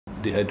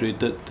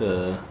dehydrated.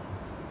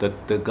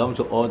 The gums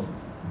are all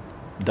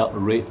dark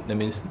red. That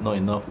means not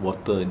enough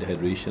water in the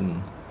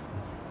hydration.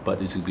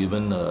 But it's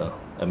given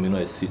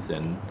amino acids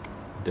and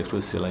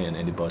dextrosaline and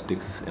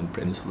antibiotics and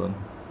prednisolone.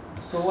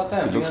 So what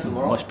time it looks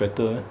tomorrow? Much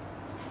better.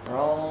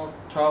 Around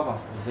 12,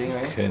 you saying,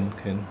 right?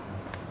 Can.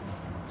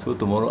 So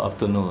tomorrow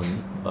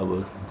afternoon, I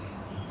will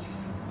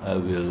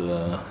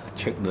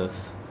check the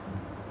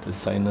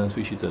sinus,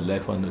 which is the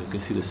left one. You can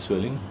see the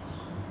swelling.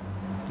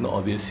 Not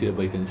obvious here,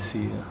 but you can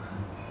see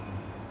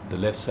the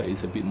left side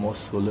is a bit more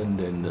swollen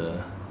than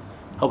the.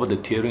 How about the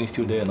tearing?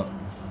 Still there or not?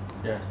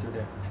 Yeah, still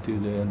there. Still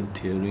there, the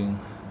tearing,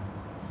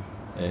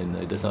 and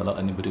it does not allow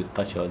anybody to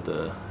touch out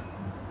the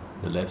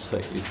left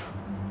side. If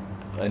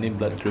any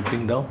blood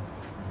dripping down?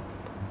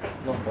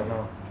 No, for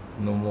now.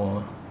 No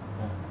more.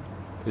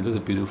 Yeah. It looks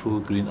a beautiful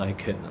green eye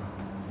cat.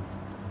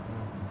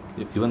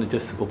 If you want to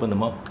just open the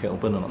mouth, can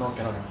open or not? No,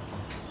 cannot.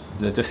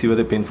 Let's just see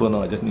whether painful or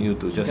not. I just need you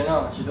to just.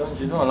 Cannot. She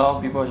don't allow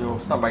people. She will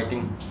start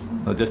biting.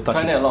 No, just touch.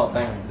 Try that a lot of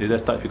time. They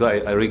just touch because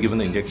I already given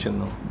the injection.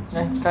 No.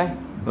 Yeah, try.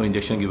 No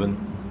injection given.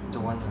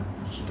 Don't want.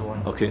 She don't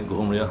want. Okay, go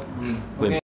home, Ria. Okay.